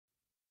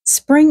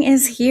Spring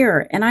is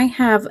here, and I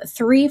have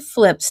 3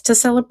 flips to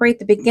celebrate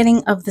the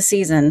beginning of the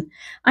season.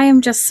 I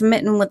am just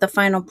smitten with the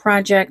final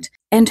project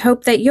and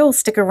hope that you'll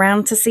stick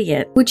around to see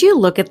it. Would you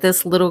look at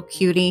this little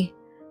cutie?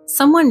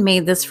 Someone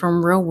made this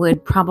from real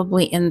wood,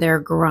 probably in their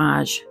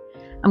garage.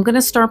 I'm going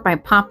to start by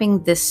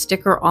popping this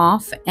sticker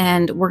off,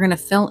 and we're going to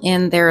fill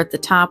in there at the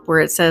top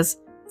where it says,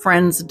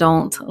 "Friends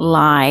don't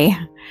lie."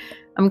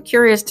 I'm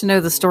curious to know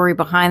the story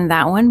behind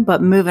that one,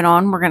 but moving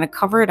on, we're going to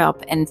cover it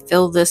up and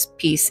fill this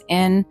piece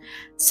in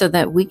so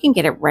that we can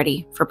get it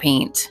ready for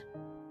paint.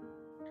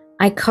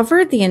 I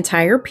covered the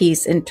entire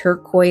piece in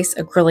turquoise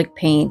acrylic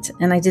paint,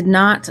 and I did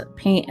not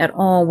paint at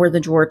all where the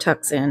drawer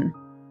tucks in.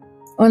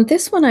 On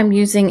this one, I'm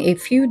using a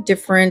few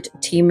different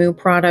Temu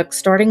products,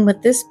 starting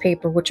with this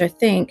paper, which I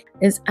think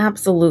is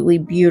absolutely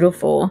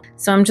beautiful.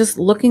 So I'm just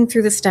looking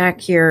through the stack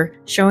here,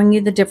 showing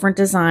you the different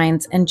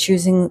designs and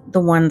choosing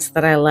the ones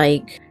that I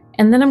like.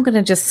 And then I'm going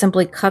to just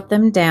simply cut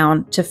them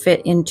down to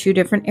fit in 2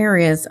 different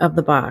areas of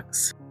the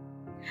box.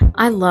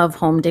 I love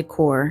home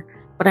decor,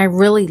 but I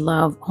really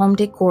love home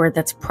decor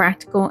that's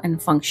practical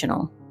and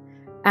functional.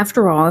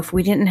 After all, if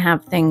we didn't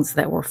have things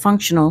that were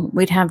functional,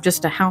 we'd have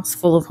just a house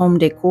full of home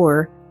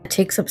decor that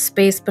takes up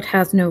space but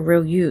has no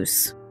real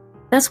use.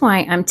 That's why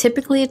I'm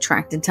typically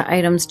attracted to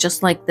items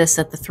just like this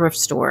at the thrift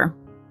store.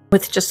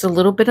 With just a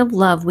little bit of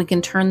love, we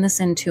can turn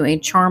this into a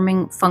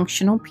charming,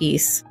 functional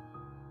piece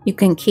you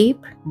can keep,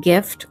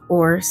 gift,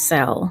 or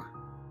sell.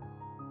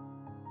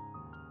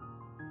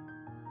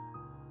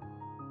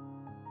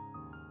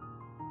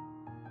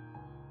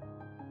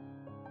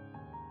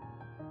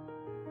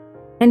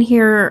 And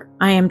here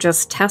I am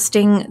just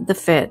testing the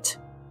fit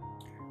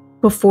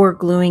before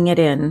gluing it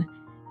in.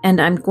 And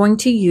I'm going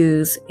to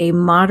use a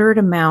moderate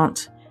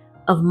amount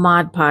of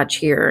Mod Podge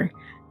here.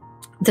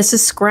 This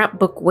is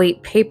scrapbook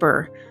weight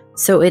paper,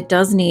 so it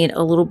does need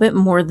a little bit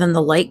more than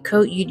the light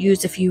coat you'd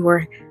use if you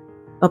were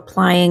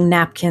applying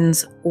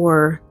napkins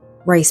or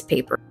rice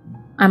paper.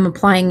 I'm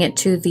applying it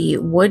to the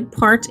wood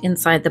part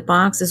inside the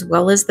box as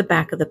well as the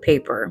back of the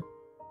paper.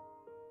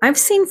 I've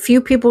seen few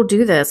people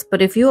do this,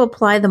 but if you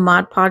apply the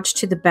Mod Podge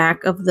to the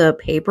back of the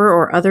paper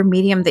or other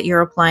medium that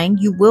you're applying,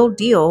 you will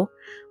deal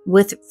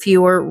with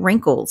fewer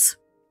wrinkles.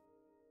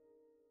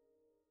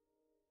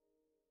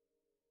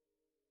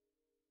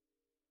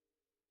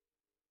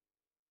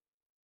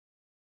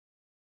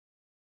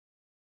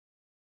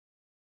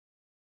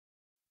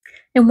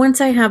 And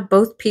once I have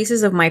both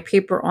pieces of my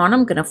paper on,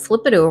 I'm going to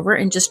flip it over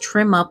and just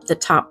trim up the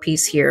top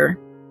piece here.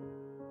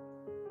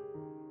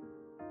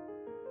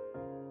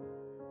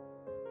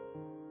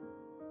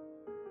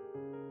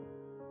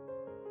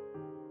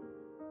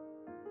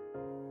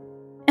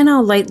 And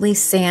I'll lightly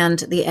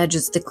sand the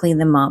edges to clean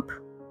them up.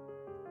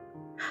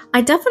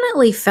 I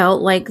definitely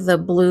felt like the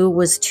blue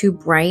was too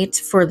bright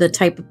for the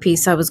type of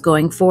piece I was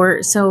going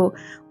for, so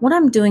what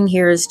I'm doing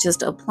here is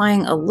just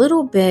applying a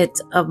little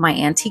bit of my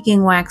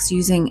antiquing wax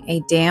using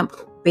a damp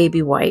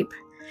baby wipe,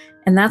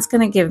 and that's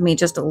going to give me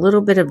just a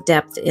little bit of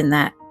depth in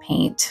that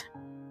paint.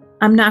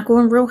 I'm not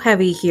going real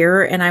heavy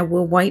here, and I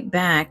will wipe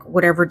back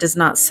whatever does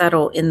not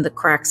settle in the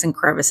cracks and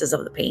crevices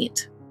of the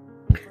paint.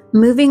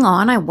 Moving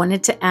on, I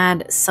wanted to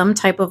add some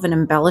type of an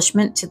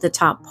embellishment to the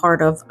top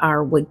part of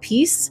our wood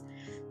piece.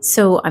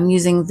 So I'm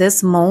using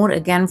this mold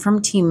again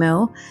from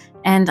Temu,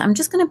 and I'm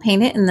just going to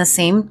paint it in the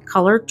same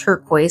color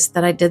turquoise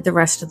that I did the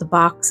rest of the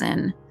box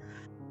in.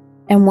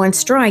 And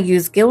once dry,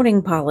 use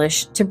gilding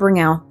polish to bring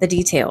out the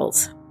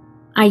details.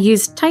 I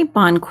used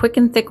Titebond quick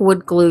and thick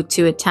wood glue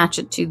to attach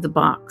it to the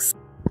box.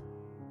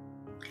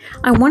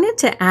 I wanted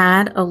to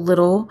add a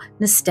little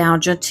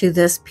nostalgia to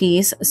this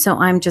piece, so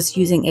I'm just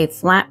using a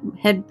flat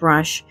head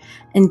brush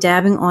and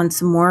dabbing on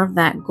some more of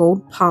that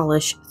gold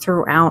polish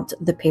throughout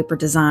the paper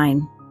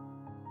design.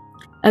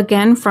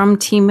 Again, from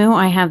Temu,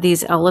 I have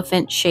these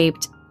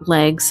elephant-shaped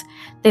legs.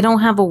 They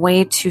don't have a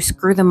way to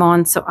screw them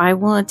on, so I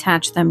will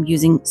attach them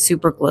using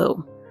super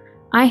glue.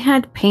 I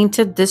had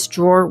painted this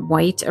drawer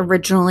white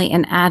originally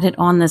and added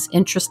on this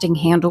interesting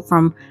handle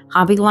from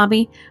Hobby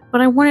Lobby, but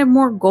I wanted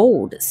more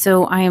gold,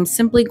 so I am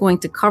simply going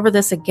to cover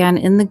this again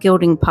in the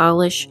gilding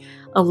polish,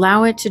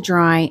 allow it to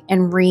dry,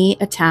 and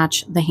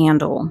reattach the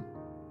handle.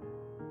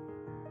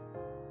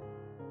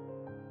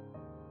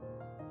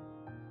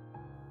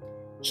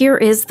 Here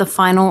is the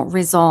final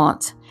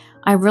result.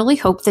 I really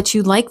hope that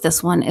you like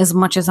this one as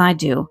much as I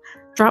do.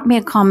 Drop me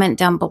a comment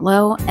down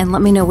below and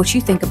let me know what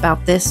you think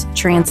about this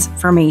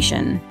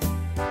transformation.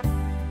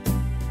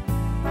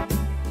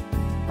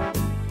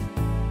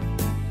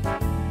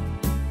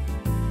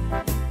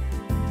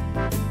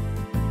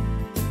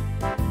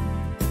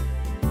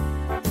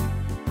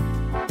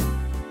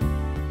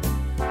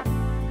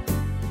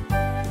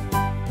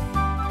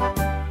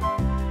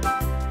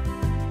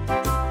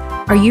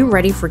 Are you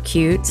ready for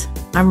cute?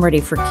 I'm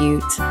ready for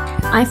cute.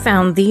 I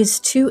found these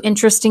 2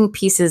 interesting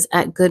pieces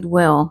at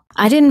Goodwill.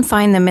 I didn't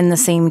find them in the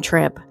same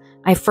trip.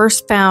 I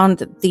first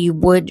found the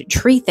wood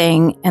tree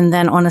thing, and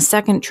then on a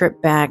second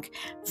trip back,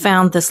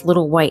 found this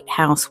little white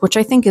house, which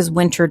I think is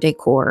winter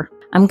decor.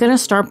 I'm going to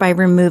start by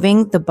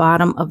removing the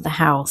bottom of the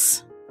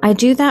house. I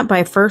do that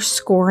by first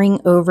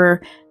scoring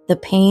over the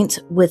paint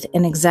with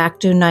an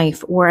X-Acto knife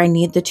where I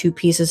need the two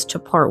pieces to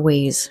part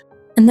ways.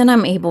 And then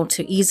I'm able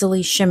to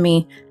easily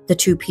shimmy the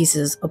two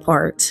pieces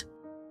apart.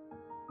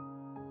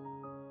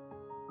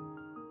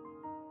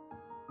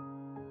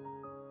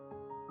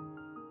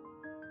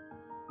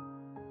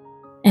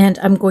 And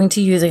I'm going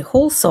to use a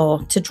hole saw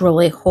to drill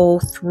a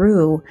hole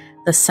through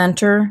the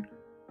center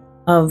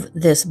of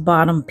this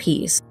bottom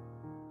piece.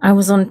 I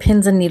was on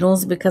pins and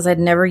needles because I'd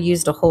never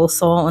used a hole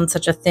saw on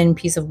such a thin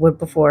piece of wood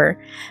before,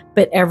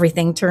 but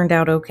everything turned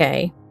out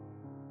okay.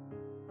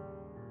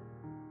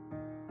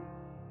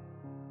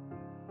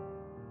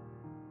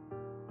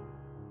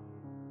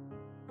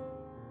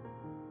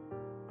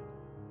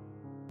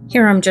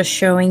 Here I'm just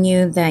showing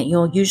you that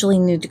you'll usually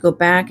need to go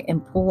back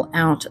and pull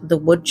out the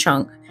wood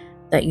chunk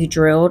that you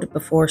drilled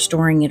before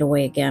storing it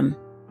away again.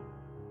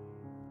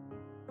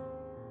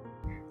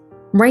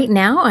 Right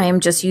now I am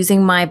just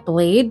using my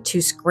blade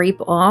to scrape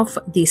off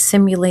the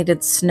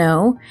simulated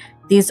snow.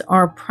 These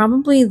are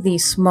probably the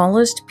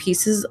smallest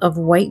pieces of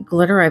white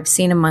glitter I've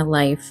seen in my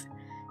life.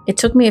 It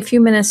took me a few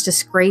minutes to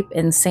scrape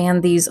and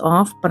sand these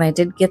off, but I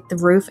did get the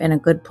roof in a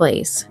good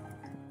place.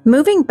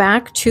 Moving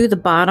back to the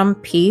bottom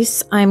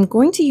piece, I'm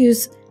going to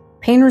use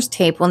painter's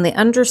tape on the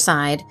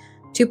underside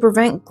to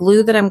prevent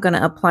glue that I'm going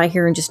to apply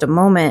here in just a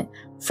moment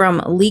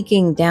from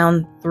leaking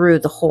down through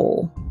the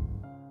hole.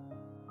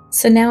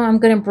 So now I'm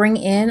going to bring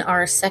in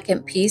our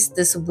second piece,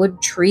 this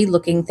wood tree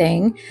looking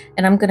thing,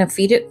 and I'm going to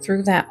feed it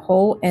through that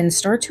hole and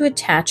start to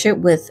attach it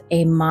with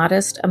a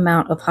modest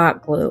amount of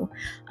hot glue.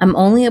 I'm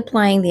only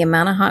applying the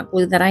amount of hot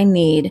glue that I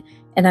need,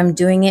 and I'm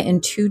doing it in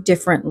two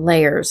different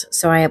layers.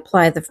 So I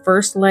apply the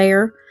first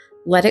layer,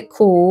 let it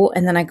cool,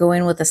 and then I go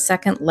in with a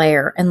second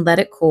layer and let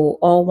it cool,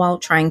 all while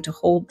trying to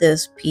hold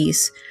this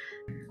piece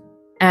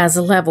as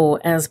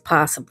level as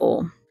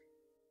possible.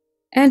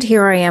 And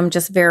here I am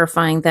just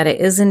verifying that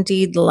it is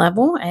indeed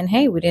level, and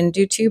hey, we didn't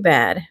do too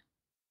bad.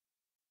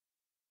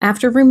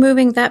 After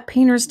removing that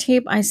painter's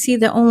tape, I see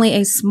that only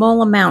a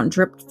small amount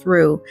dripped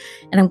through,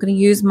 and I'm going to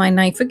use my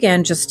knife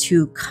again just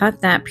to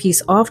cut that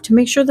piece off to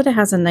make sure that it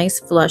has a nice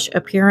flush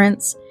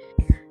appearance,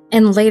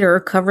 and later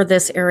cover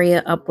this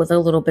area up with a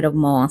little bit of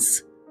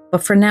moss.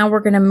 But for now,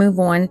 we're going to move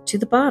on to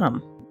the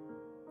bottom.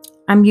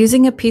 I'm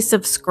using a piece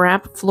of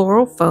scrap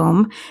floral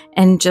foam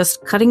and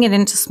just cutting it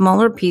into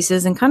smaller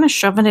pieces and kind of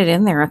shoving it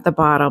in there at the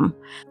bottom.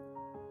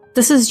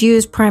 This is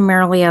used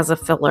primarily as a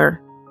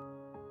filler.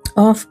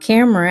 Off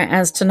camera,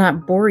 as to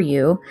not bore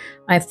you,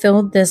 I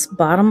filled this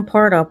bottom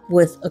part up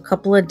with a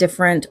couple of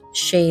different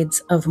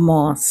shades of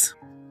moss.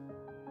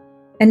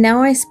 And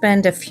now I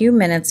spend a few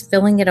minutes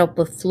filling it up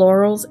with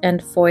florals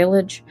and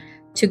foliage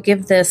to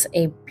give this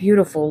a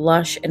beautiful,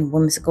 lush, and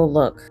whimsical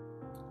look.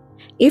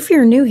 If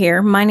you're new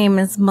here, my name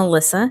is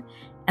Melissa,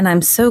 and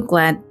I'm so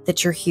glad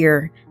that you're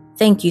here.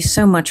 Thank you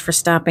so much for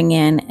stopping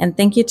in, and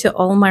thank you to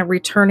all my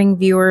returning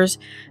viewers.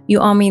 You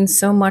all mean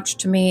so much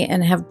to me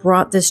and have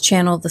brought this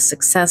channel the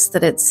success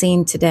that it's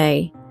seen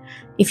today.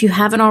 If you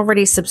haven't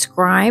already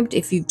subscribed,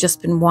 if you've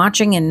just been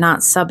watching and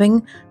not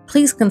subbing,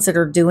 please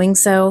consider doing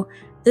so.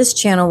 This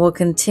channel will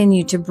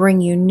continue to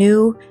bring you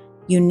new,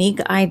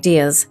 unique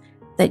ideas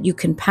that you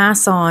can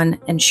pass on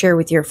and share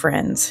with your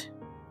friends.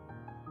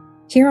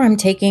 Here I'm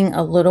taking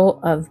a little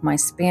of my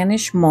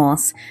Spanish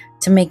moss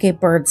to make a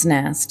bird's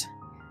nest.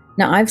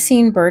 Now I've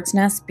seen bird's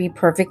nests be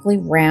perfectly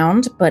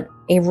round, but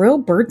a real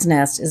bird's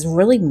nest is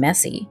really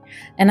messy.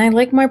 And I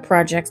like my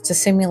projects to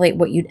simulate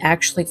what you'd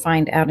actually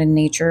find out in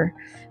nature.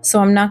 So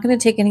I'm not going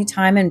to take any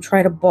time and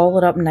try to ball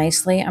it up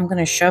nicely. I'm going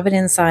to shove it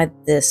inside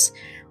this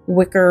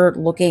wicker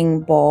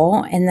looking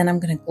ball, and then I'm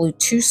going to glue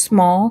two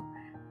small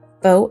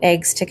faux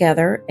eggs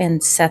together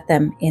and set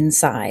them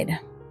inside.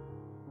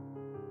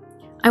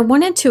 I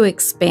wanted to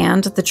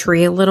expand the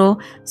tree a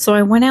little, so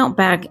I went out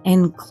back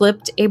and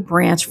clipped a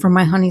branch from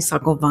my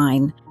honeysuckle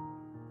vine.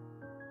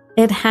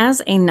 It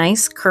has a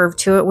nice curve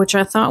to it, which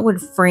I thought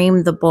would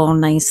frame the ball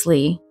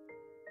nicely.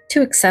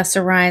 To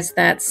accessorize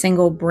that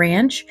single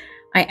branch,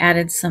 I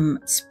added some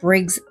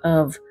sprigs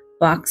of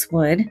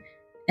boxwood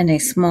and a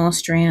small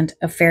strand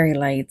of fairy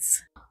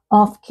lights.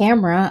 Off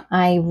camera,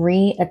 I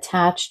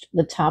reattached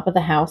the top of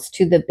the house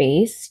to the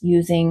base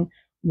using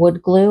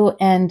wood glue,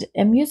 and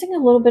am using a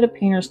little bit of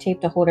painter's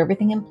tape to hold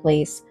everything in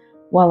place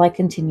while I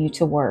continue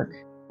to work.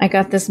 I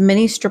got this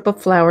mini strip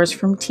of flowers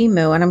from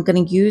Temu, and I'm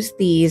going to use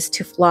these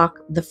to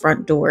flock the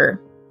front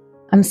door.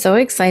 I'm so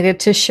excited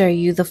to show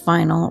you the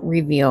final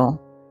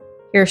reveal.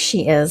 Here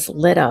she is,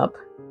 lit up.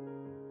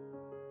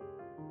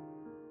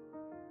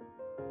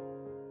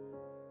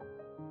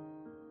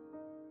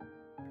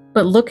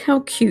 But look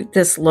how cute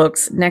this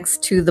looks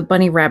next to the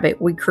bunny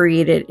rabbit we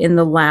created in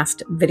the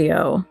last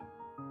video.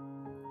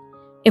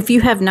 If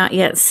you have not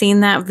yet seen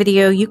that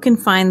video, you can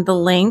find the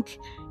link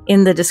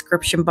in the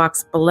description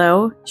box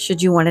below should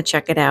you want to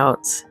check it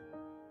out.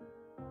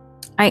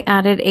 I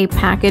added a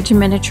package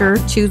miniature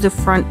to the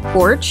front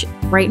porch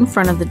right in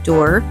front of the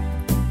door.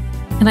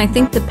 And I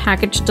think the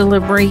package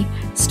delivery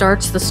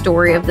starts the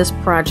story of this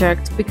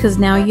project, because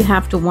now you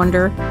have to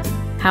wonder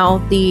how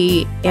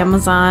the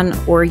Amazon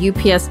or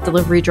UPS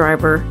delivery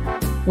driver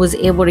was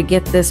able to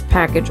get this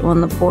package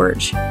on the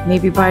porch.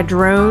 Maybe by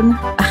drone?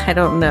 I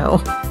don't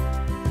know.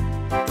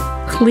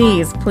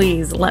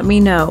 Please let me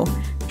know.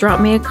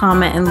 Drop me a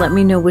comment and let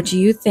me know what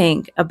you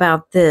think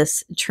about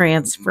this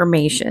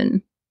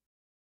transformation.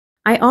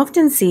 I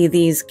often see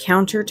these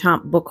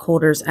countertop book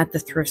holders at the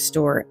thrift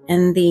store,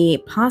 and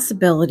the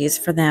possibilities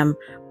for them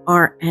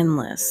are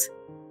endless.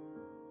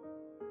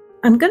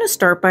 I'm going to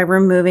start by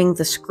removing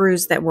the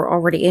screws that were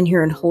already in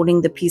here and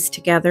holding the piece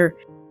together.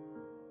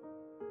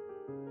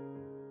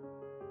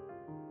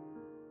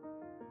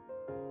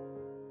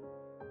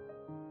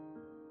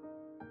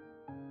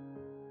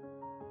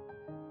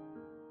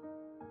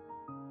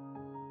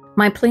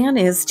 My plan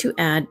is to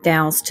add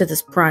dowels to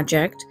this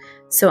project,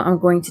 so I'm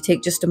going to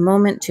take just a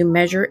moment to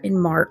measure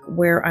and mark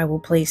where I will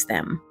place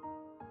them.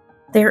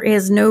 There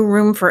is no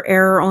room for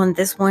error on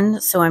this one,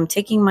 so I'm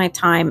taking my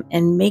time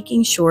and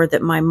making sure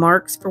that my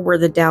marks for where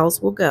the dowels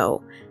will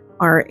go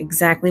are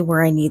exactly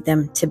where I need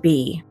them to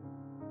be.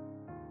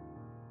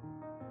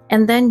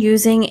 And then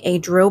using a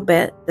drill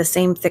bit, the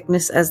same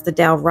thickness as the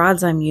dowel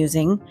rods I'm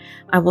using,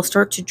 I will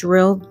start to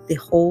drill the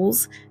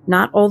holes,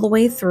 not all the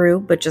way through,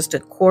 but just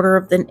 1/4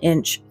 of an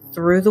inch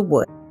through the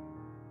wood.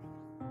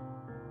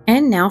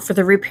 And now for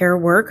the repair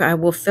work, I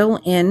will fill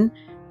in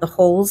the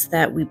holes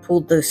that we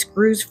pulled those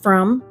screws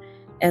from,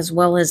 as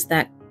well as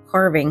that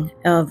carving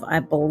of, I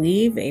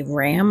believe, a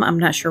ram. I'm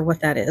not sure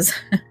what that is.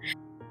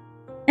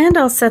 And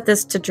I'll set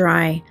this to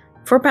dry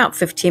for about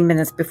 15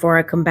 minutes before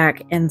I come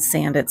back and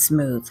sand it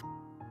smooth.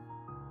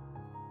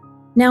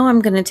 Now I'm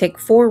going to take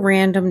 4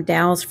 random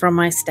dowels from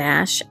my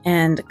stash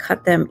and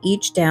cut them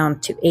each down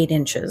to 8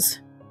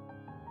 inches.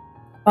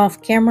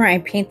 Off camera, I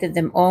painted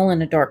them all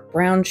in a dark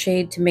brown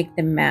shade to make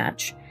them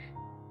match.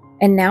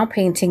 And now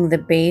painting the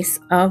base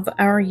of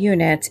our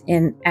unit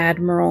in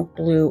Admiral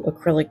Blue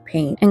acrylic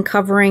paint and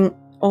covering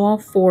all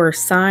 4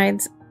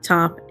 sides,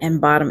 top, and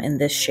bottom in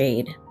this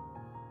shade.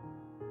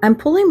 I'm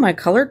pulling my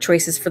color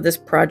choices for this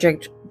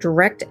project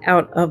direct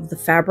out of the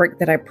fabric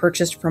that I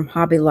purchased from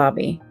Hobby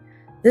Lobby.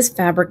 This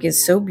fabric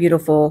is so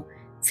beautiful,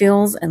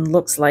 feels and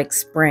looks like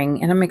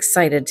spring, and I'm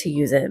excited to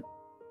use it.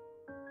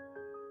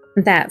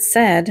 That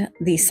said,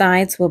 the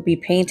sides will be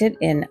painted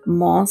in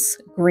moss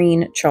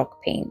green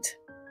chalk paint.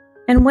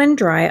 And when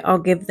dry, I'll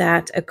give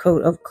that a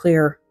coat of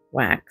clear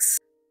wax.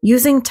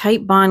 Using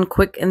Titebond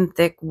Quick and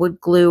Thick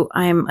wood glue,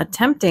 I'm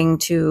attempting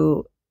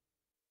to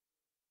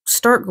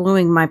start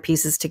gluing my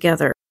pieces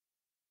together.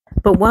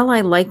 But while I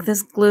like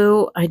this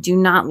glue, I do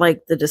not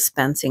like the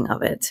dispensing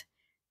of it.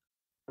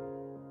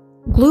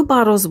 Glue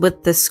bottles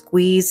with the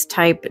squeeze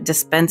type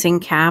dispensing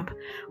cap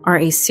are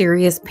a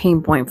serious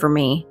pain point for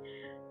me.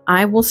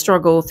 I will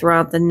struggle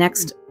throughout the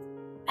next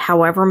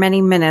however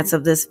many minutes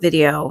of this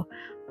video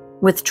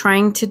with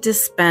trying to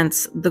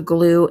dispense the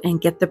glue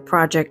and get the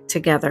project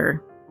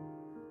together.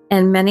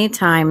 And many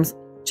times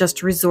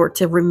just resort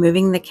to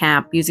removing the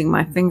cap using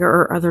my finger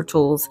or other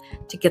tools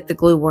to get the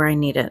glue where I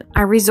need it.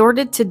 I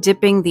resorted to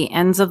dipping the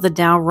ends of the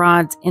dowel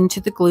rods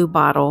into the glue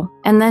bottle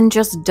and then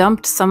just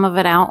dumped some of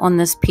it out on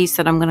this piece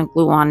that I'm going to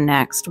glue on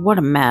next. What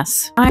a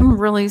mess. I'm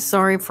really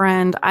sorry,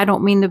 friend. I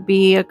don't mean to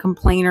be a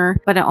complainer,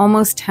 but at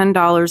almost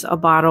 $10 a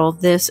bottle,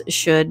 this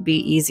should be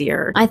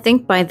easier. I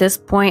think by this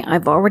point,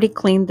 I've already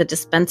cleaned the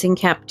dispensing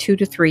cap 2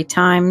 to 3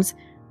 times,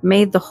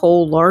 made the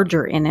hole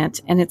larger in it,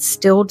 and it's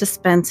still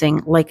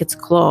dispensing like it's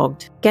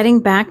clogged.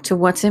 Getting back to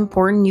what's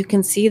important, you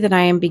can see that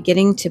I am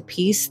beginning to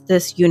piece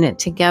this unit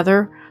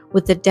together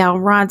with the dowel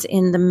rods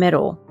in the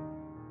middle.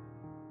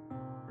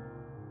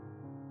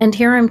 And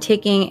here I'm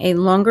taking a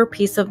longer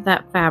piece of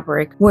that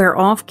fabric where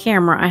off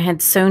camera I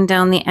had sewn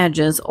down the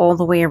edges all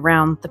the way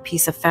around the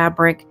piece of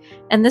fabric,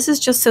 and this is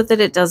just so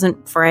that it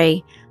doesn't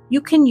fray. You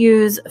can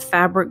use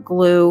fabric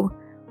glue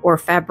or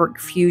fabric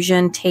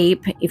fusion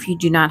tape if you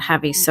do not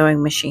have a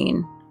sewing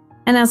machine.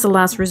 And as a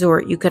last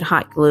resort, you could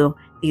hot glue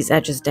these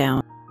edges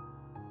down.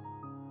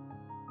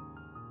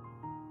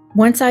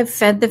 Once I've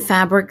fed the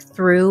fabric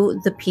through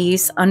the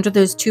piece under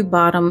those 2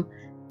 bottom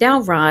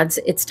dowel rods,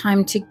 it's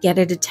time to get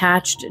it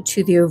attached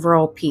to the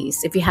overall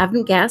piece. If you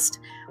haven't guessed,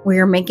 we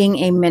are making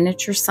a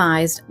miniature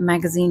sized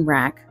magazine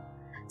rack.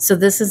 So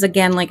this is,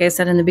 again, like I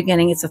said in the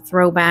beginning, it's a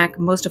throwback.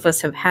 Most of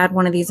us have had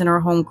one of these in our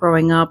home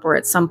growing up or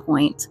at some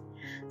point.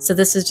 So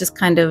this is just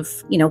kind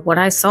of, what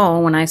I saw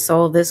when I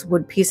saw this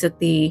wood piece at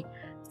the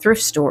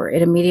thrift store.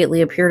 It immediately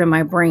appeared in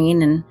my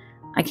brain, and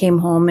I came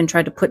home and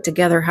tried to put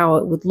together how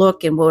it would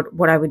look and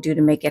what I would do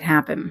to make it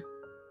happen.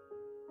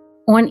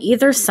 On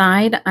either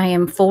side, I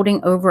am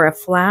folding over a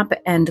flap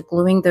and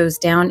gluing those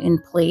down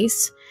in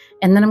place.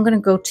 And then I'm going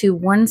to go to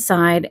one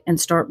side and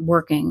start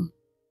working.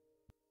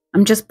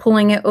 I'm just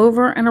pulling it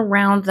over and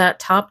around that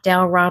top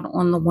dowel rod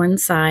on the one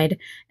side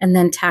and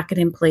then tack it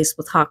in place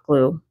with hot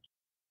glue.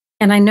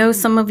 And I know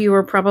some of you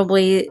are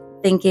probably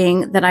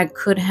thinking that I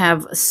could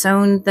have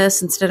sewn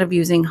this instead of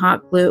using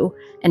hot glue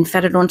and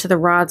fed it onto the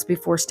rods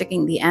before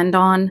sticking the end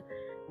on.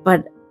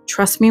 But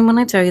trust me when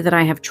I tell you that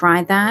I have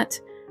tried that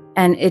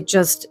and it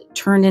just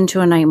turned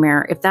into a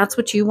nightmare. If that's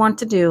what you want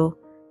to do,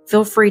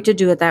 feel free to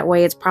do it that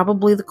way. It's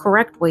probably the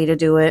correct way to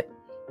do it.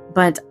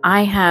 but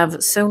I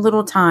have so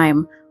little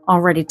time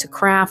already to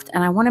craft,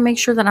 and I want to make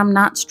sure that I'm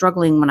not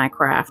struggling when I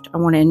craft. I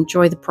want to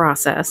enjoy the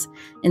process,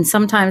 and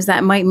sometimes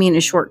that might mean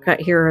a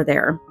shortcut here or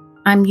there.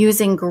 I'm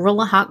using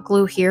Gorilla Hot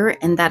Glue here,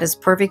 and that is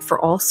perfect for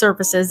all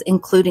surfaces,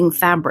 including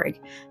fabric.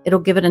 It'll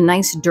give it a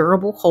nice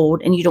durable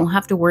hold, and you don't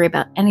have to worry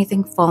about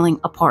anything falling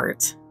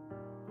apart.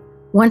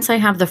 Once I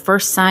have the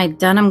first side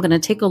done, I'm going to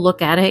take a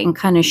look at it and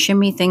kind of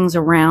shimmy things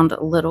around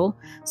a little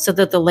so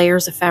that the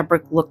layers of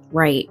fabric look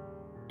right.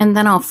 And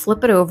then I'll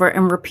flip it over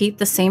and repeat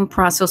the same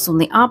process on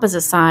the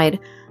opposite side,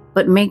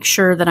 but make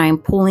sure that I am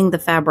pulling the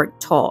fabric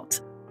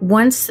taut.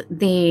 Once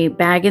the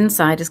bag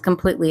inside is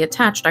completely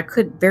attached, I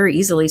could very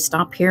easily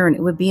stop here and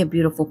it would be a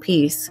beautiful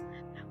piece.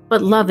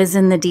 But love is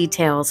in the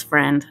details,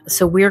 friend.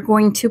 So we're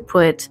going to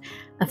put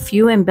a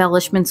few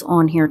embellishments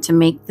on here to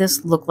make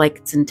this look like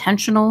it's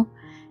intentional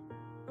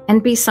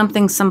and be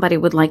something somebody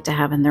would like to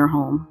have in their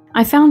home.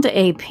 I found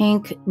a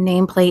pink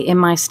nameplate in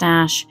my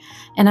stash,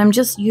 and I'm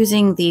just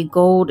using the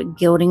gold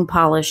gilding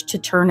polish to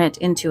turn it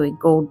into a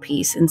gold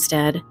piece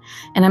instead.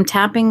 And I'm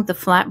tapping the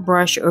flat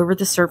brush over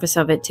the surface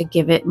of it to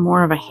give it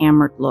more of a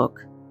hammered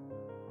look.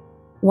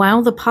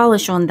 While the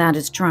polish on that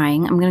is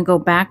drying, I'm going to go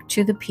back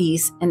to the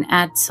piece and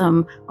add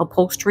some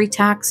upholstery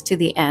tacks to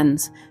the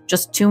ends,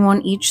 just 2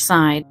 on each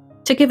side,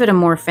 to give it a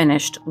more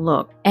finished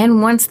look.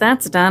 And once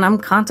that's done, I'm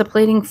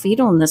contemplating feet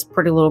on this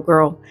pretty little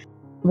girl.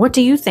 What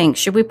do you think?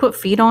 Should we put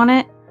feet on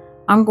it?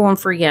 I'm going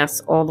for yes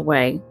all the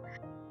way.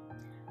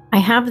 I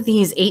have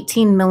these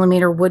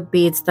 18mm wood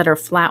beads that are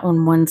flat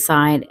on one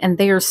side, and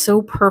they are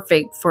so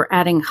perfect for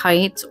adding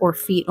height or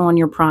feet on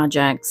your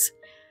projects.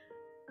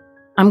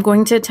 I'm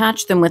going to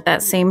attach them with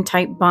that same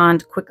type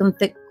bond quick and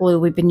thick glue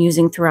we've been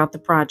using throughout the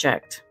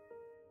project.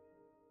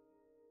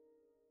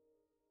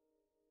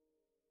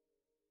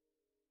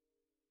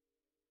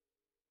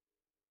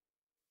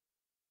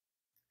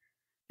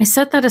 I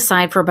set that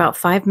aside for about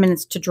 5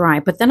 minutes to dry,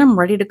 but then I'm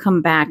ready to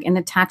come back and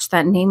attach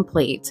that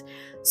nameplate.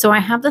 So I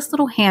have this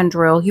little hand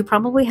drill. You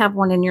probably have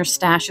one in your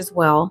stash as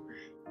well.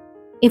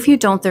 If you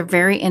don't, they're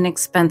very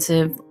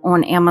inexpensive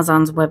on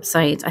Amazon's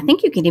website. I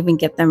think you can even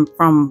get them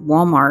from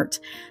Walmart,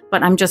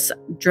 but I'm just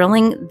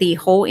drilling the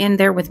hole in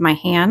there with my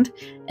hand,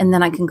 and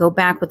then I can go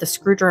back with a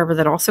screwdriver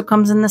that also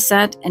comes in the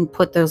set and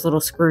put those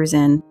little screws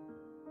in.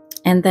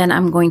 And then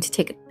I'm going to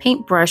take a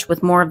paintbrush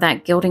with more of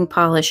that gilding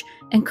polish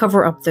and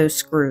cover up those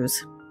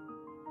screws.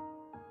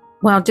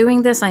 While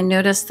doing this, I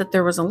noticed that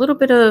there was a little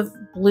bit of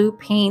blue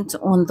paint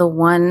on the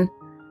one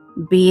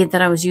bead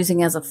that I was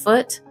using as a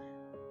foot.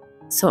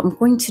 So I'm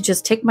going to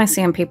just take my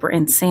sandpaper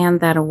and sand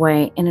that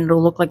away, and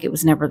it'll look like it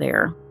was never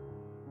there.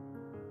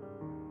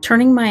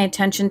 Turning my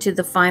attention to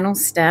the final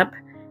step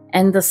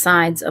and the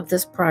sides of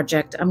this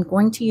project, I'm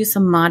going to use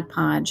some Mod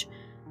Podge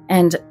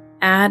and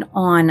add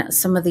on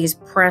some of these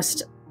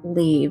pressed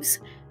leaves.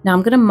 Now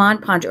I'm going to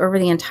Mod Podge over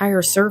the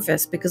entire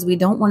surface because we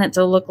don't want it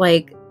to look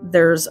like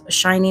there's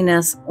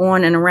shininess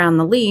on and around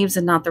the leaves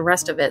and not the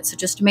rest of it. So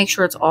just to make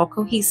sure it's all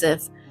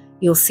cohesive,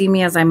 you'll see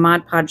me as I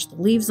Mod Podge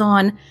the leaves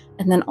on,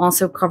 and then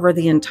also cover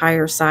the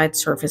entire side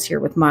surface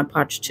here with Mod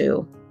Podge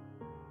too.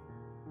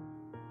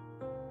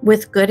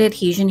 With good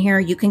adhesion here,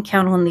 you can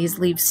count on these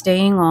leaves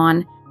staying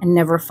on and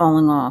never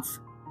falling off.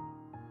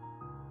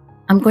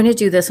 I'm going to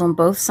do this on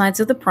both sides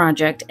of the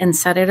project and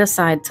set it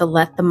aside to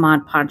let the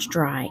Mod Podge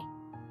dry.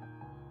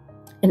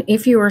 And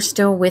if you are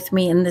still with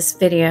me in this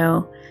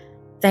video,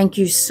 thank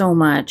you so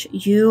much.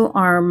 You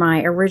are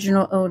my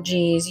original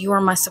OGs. You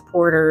are my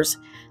supporters.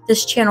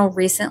 This channel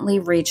recently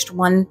reached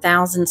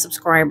 1,000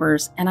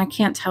 subscribers, and I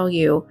can't tell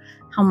you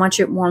how much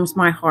it warms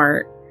my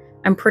heart.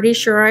 I'm pretty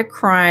sure I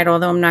cried,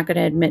 although I'm not going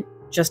to admit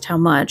just how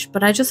much,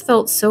 but I just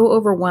felt so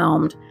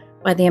overwhelmed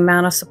by the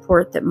amount of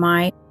support that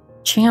my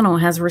channel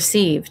has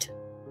received.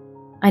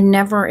 I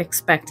never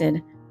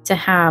expected to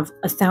have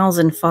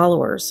 1,000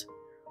 followers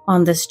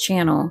on this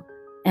channel.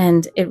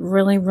 And it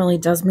really, really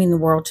does mean the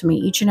world to me.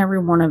 Each and every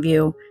one of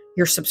you,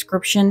 your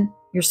subscription,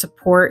 your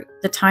support,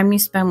 the time you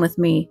spend with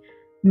me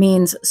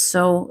means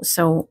so,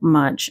 so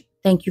much.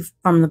 Thank you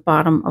from the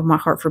bottom of my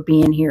heart for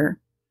being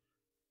here.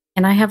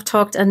 And I have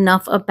talked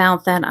enough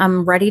about that.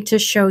 I'm ready to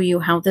show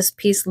you how this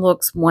piece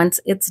looks once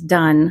it's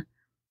done.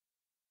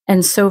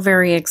 And so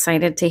very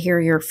excited to hear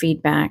your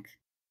feedback.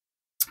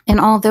 And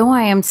although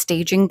I am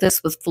staging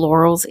this with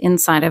florals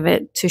inside of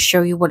it to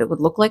show you what it would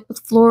look like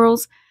with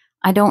florals,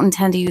 I don't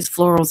intend to use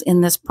florals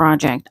in this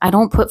project. I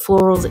don't put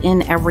florals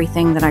in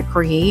everything that I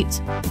create.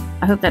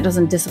 I hope that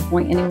doesn't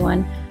disappoint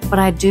anyone, but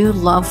I do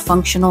love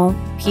functional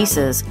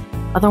pieces.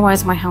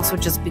 Otherwise, my house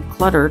would just be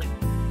cluttered.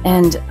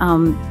 And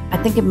I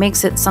think it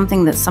makes it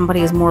something that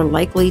somebody is more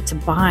likely to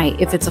buy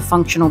if it's a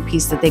functional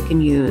piece that they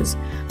can use.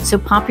 So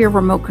pop your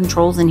remote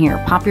controls in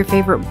here. Pop your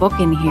favorite book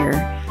in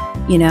here.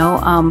 You know,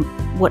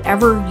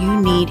 whatever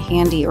you need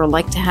handy or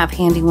like to have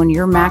handy when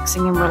you're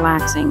maxing and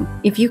relaxing.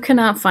 If you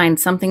cannot find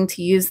something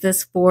to use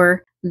this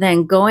for,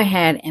 then go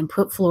ahead and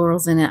put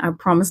florals in it. I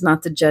promise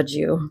not to judge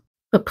you.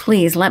 But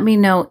please let me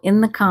know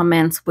in the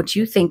comments what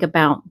you think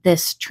about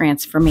this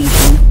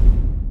transformation.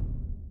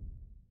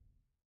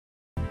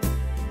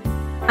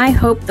 I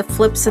hope the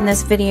flips in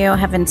this video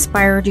have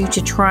inspired you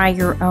to try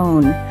your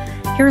own.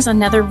 Here's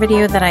another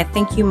video that I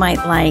think you might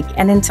like,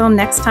 and until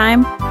next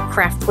time,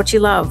 craft what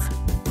you love.